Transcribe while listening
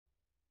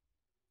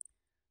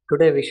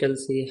Today we shall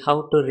see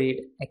how to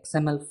read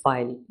XML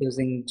file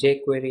using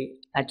jQuery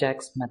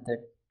AJAX method.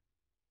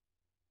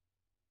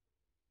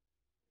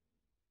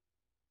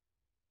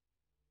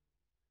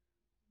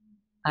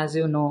 As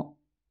you know,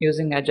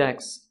 using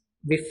AJAX,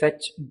 we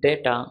fetch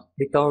data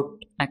without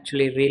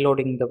actually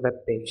reloading the web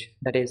page.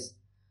 That is,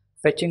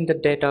 fetching the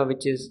data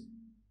which is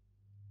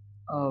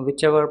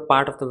whichever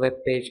part of the web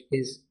page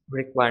is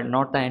required,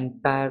 not the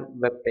entire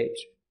web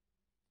page.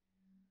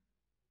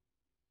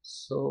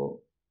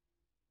 So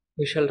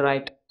we shall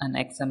write an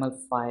XML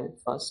file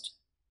first.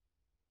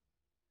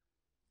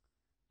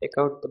 Take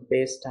out the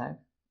base tag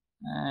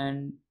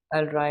and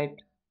I'll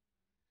write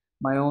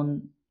my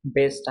own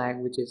base tag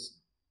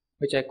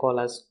which I call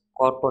as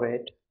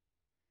corporate.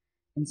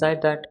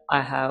 Inside that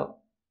I have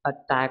a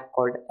tag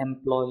called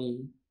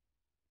employee,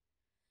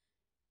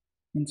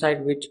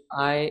 inside which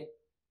I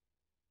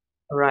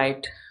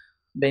write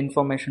the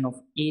information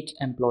of each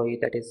employee,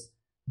 that is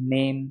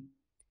name,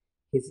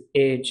 his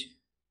age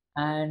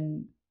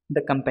and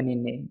the company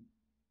name.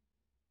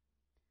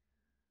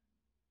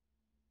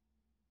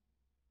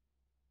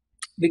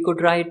 We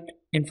could write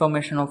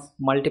information of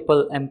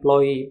multiple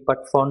employee,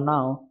 but for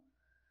now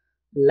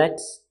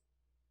let's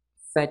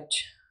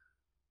fetch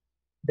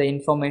the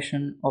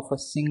information of a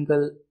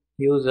single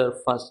user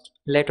first.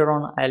 Later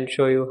on I'll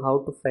show you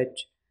how to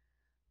fetch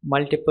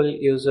multiple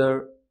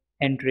user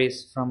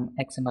entries from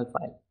XML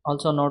file.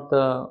 Also note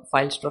the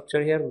file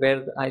structure here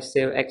where I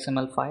save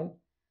XML file.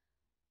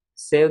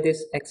 Save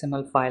this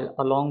XML file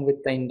along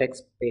with the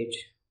index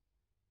page,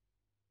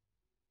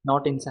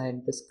 not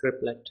inside the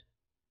script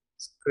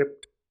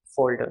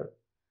folder.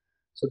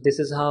 So this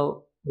is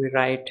how we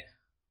write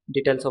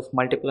details of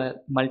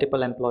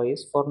multiple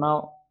employees. For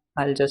now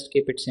I'll just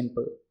keep it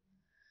simple.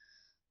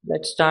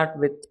 Let's start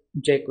with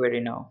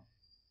jQuery now.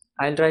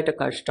 I'll write a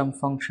custom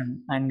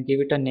function and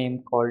give it a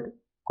name called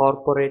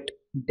corporate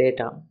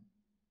data.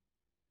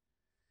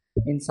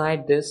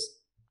 Inside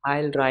this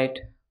I'll write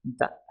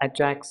the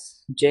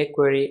AJAX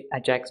jQuery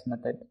AJAX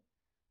method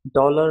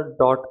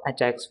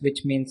 $.AJAX,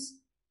 which means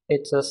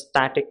it's a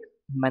static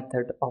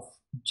method of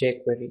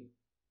jQuery.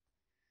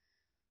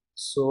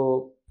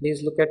 So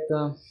please look at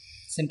the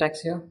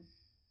syntax here.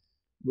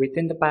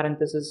 Within the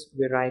parentheses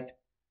we write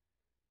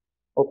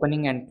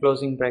opening and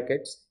closing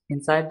brackets.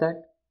 Inside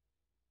that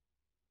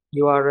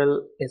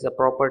URL is a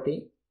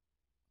property,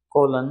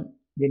 colon,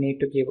 we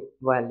need to give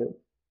value.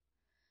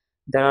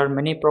 There are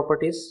many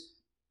properties.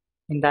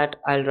 In that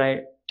I'll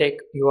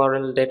take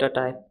URL data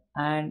type,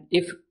 and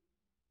if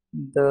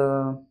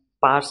the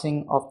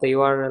parsing of the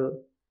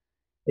URL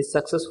is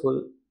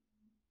successful,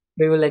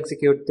 we will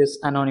execute this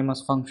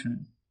anonymous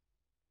function.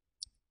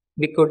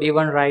 We could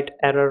even write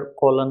error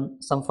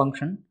colon some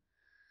function.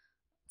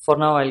 For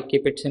now I'll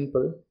keep it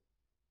simple.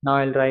 Now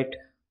I'll write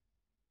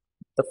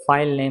the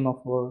file name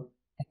of our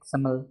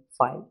XML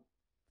file.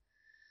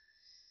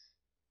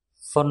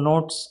 For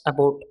notes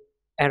about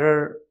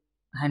error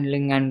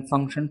handling and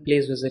function,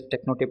 please visit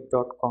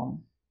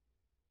technotip.com.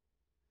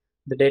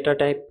 The data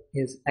type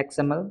is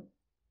XML.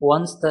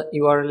 Once the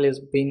URL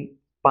is being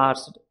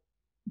parsed,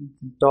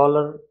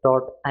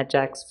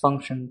 $.AJAX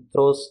function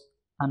throws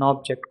an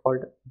object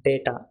called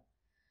data.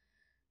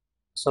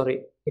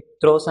 It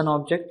throws an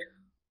object.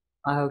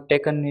 I have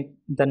taken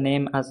the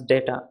name as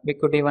data. We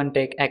could even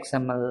take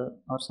XML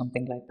or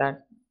something like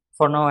that.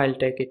 For now I'll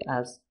take it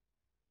as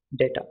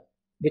data,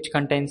 which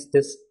contains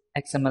this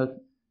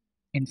XML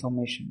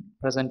information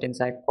present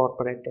inside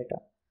corporate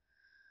data.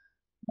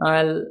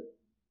 I'll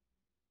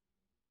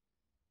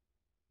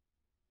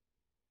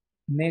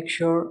make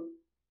sure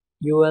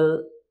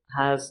UL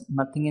has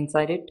nothing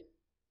inside it,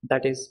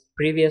 that is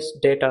previous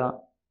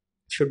data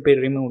should be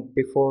removed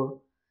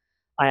before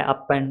I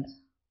append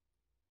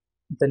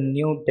the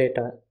new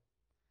data.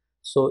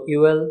 So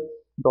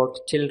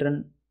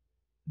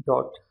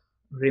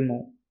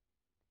ul.children.remove.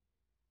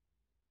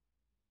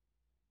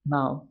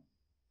 Now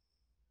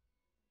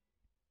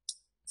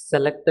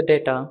select the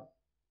data,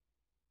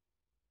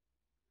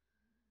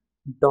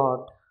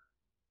 dot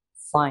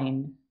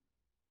find.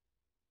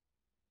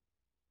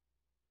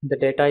 The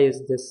data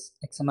is this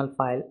XML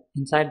file.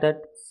 Inside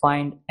that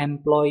find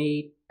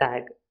employee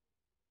tag,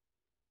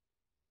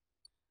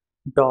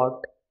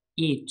 dot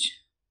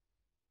each.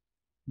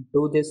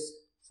 Do this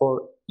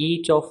for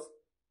each of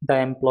the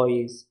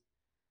employees.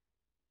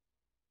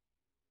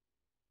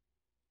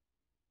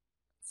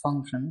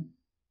 Function,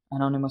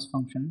 anonymous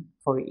function,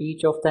 for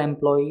each of the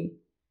employee,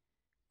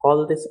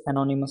 call this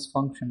anonymous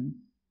function.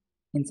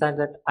 Inside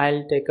that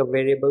I'll take a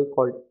variable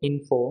called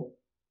info,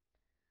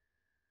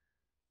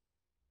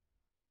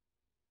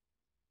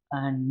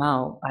 and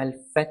now I'll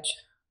fetch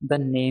the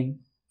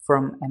name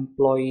from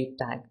employee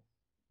tag,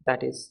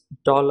 that is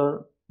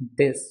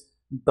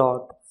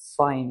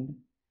 $this.find.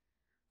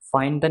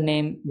 Find the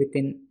name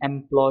within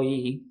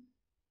employee.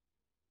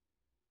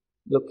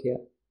 Look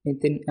here,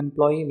 within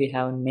employee we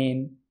have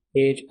name,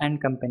 age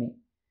and company.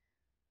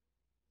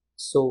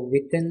 So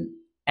within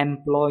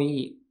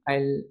employee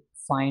I'll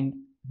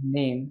find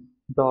name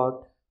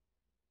dot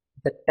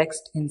the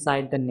text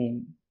inside the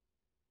name.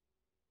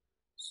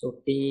 So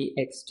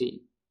txt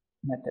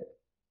method,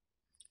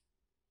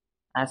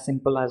 as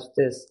simple as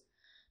this.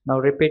 Now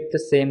repeat the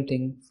same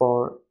thing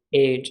for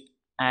age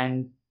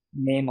and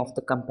name of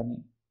the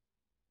company.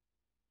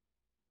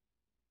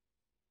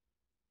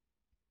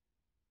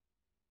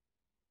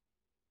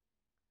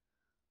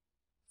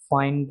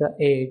 Find the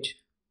age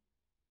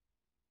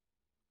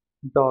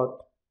dot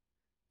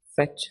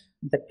fetch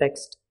the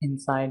text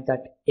inside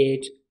that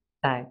age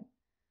tag.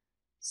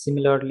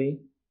 Similarly,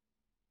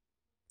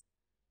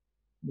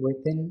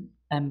 within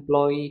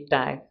employee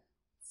tag,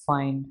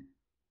 find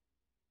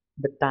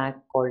the tag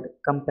called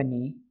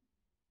company.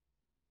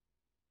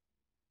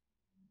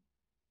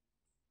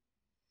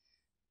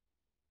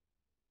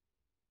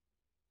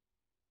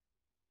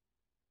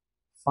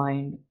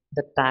 Find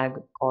the tag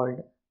called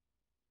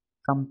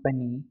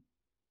company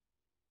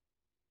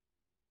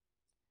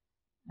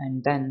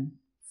and then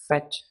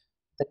fetch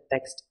the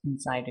text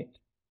inside it.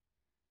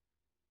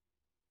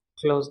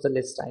 Close the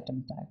list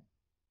item tag.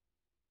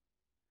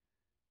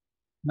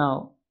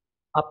 Now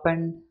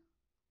append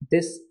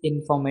this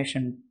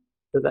information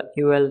to the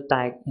UL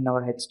tag in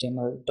our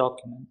HTML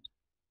document.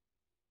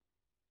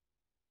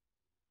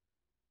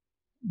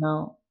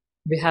 Now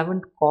we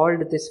haven't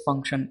called this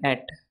function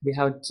yet, we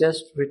have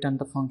just written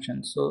the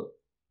function, so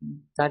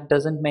that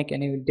doesn't make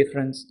any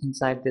difference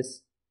inside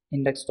this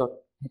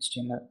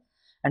index.html.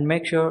 And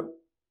make sure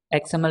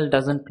XML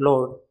doesn't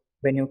load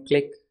when you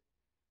click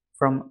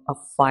from a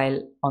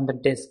file on the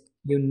disk.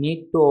 You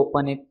need to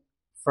open it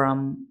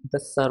from the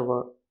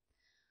server.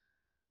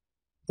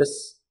 The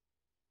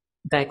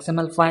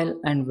XML file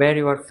and where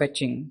you are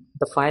fetching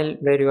the file,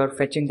 where you are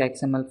fetching the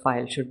XML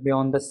file should be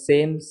on the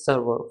same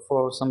server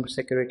for some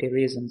security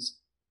reasons.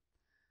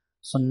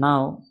 So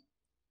now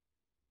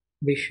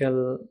we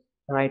shall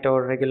write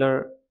our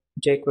regular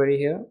jQuery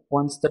here.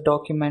 Once the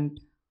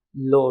document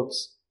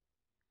loads,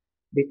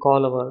 we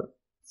call our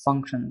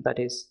function, that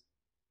is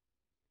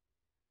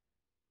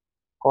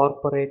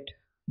corporate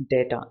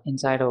data,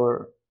 inside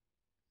our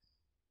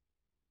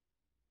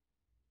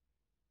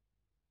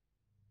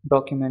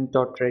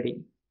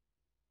document.ready,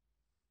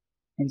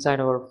 inside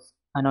our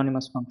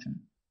anonymous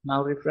function.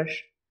 Now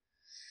refresh.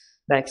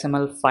 The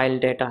XML file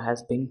data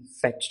has been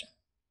fetched.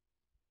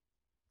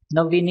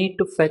 Now we need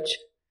to fetch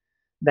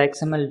the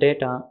XML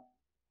data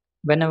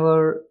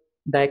whenever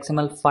the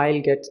XML file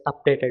gets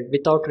updated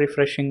without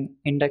refreshing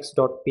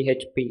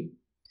index.php.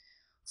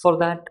 For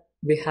that,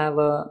 we have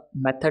a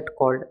method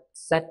called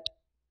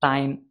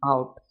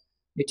setTimeout,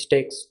 which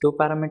takes two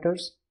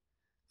parameters.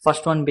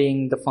 First one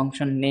being the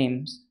function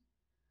names,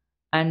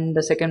 and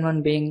the second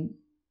one being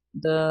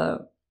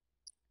the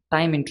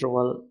time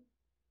interval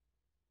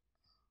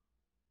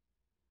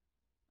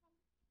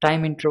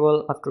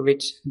after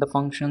which the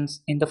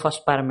functions in the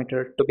first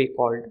parameter to be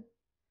called.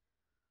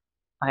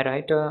 I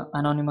write an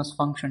anonymous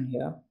function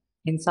here.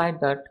 Inside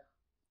that,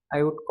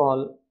 I would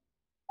call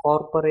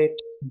corporate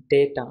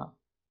data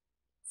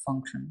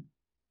function.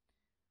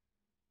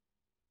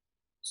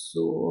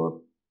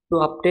 So to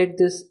update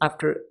this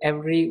after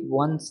every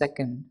 1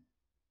 second,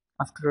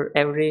 after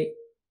every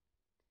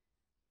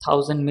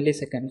 1000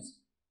 milliseconds,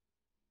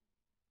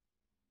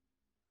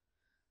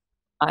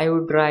 I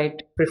would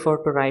prefer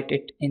to write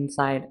it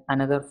inside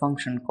another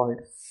function called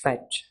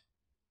fetch.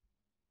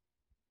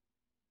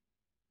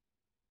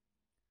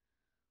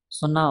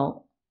 So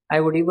now I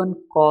would even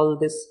call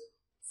this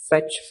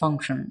fetch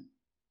function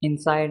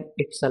inside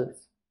itself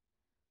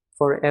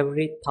for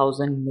every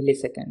 1000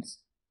 milliseconds.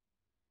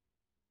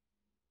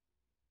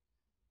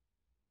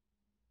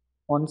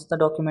 Once the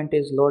document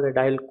is loaded,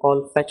 I will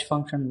call fetch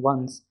function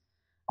once.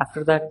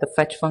 After that, the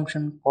fetch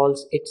function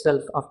calls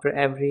itself after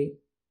every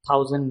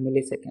 1000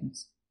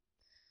 milliseconds.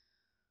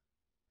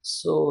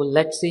 So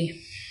let's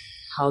see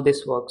how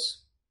this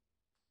works.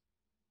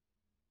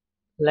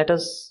 Let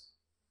us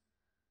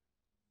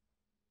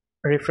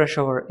refresh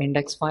our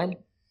index file.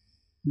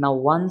 Now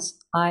once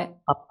I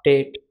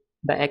update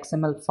the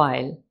XML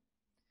file,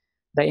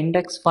 the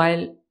index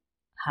file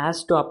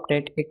has to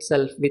update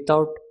itself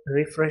without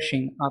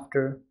refreshing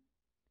after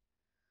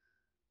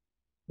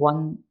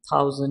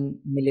 1000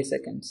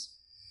 milliseconds.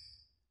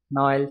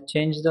 Now I'll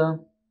change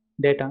the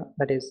data,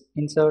 that is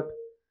insert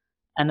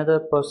another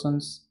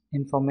person's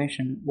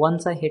information.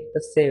 Once I hit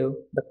the save,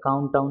 the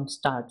countdown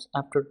starts.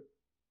 After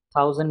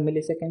 1000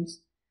 milliseconds,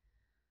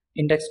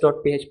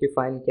 index.php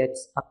file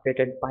gets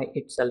updated by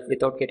itself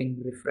without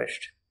getting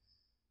refreshed.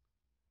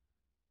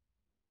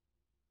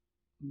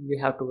 We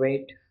have to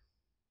wait.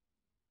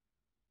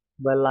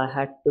 Well, I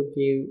had to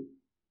give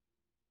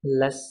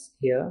less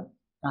here.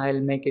 I'll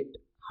make it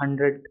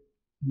 100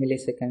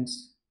 milliseconds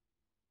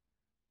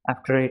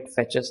after it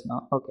fetches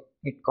now. Okay,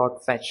 it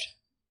got fetched.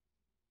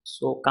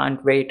 So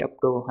can't wait up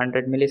to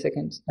 100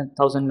 milliseconds and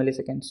 1000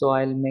 milliseconds. So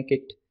I'll make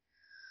it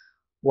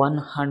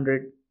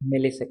 100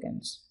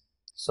 milliseconds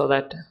so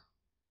that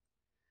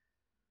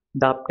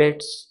the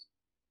updates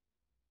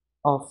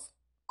of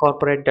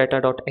corporate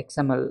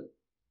data.xml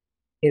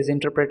is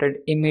interpreted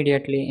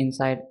immediately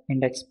inside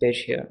index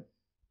page here.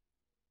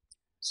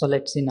 So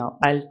let's see now.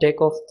 I'll take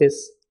off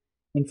this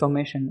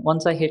information.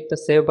 Once I hit the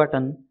save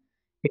button,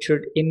 it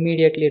should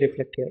immediately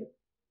reflect here,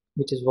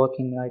 which is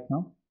working right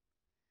now.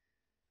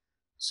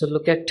 So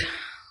look at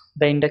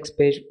the index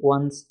page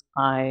once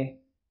I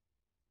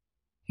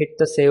hit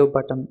the save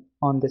button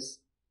on this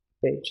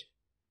page.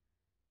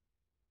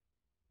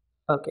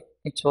 Okay,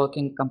 it's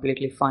working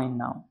completely fine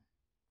now.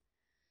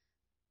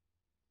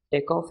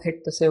 Take off,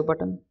 hit the save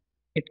button,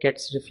 it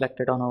gets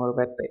reflected on our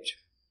web page.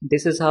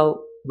 This is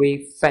how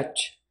we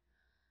fetch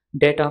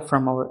data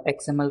from our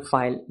XML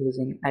file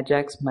using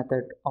AJAX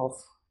method of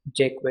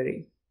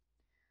jQuery.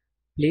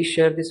 Please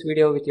share this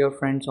video with your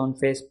friends on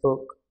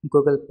Facebook,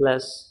 Google+,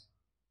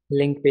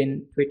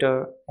 LinkedIn,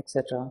 Twitter,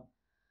 etc.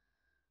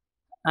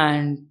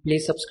 And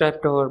please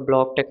subscribe to our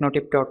blog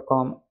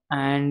technotip.com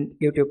and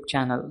YouTube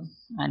channel.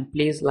 And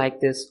please like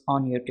this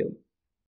on YouTube.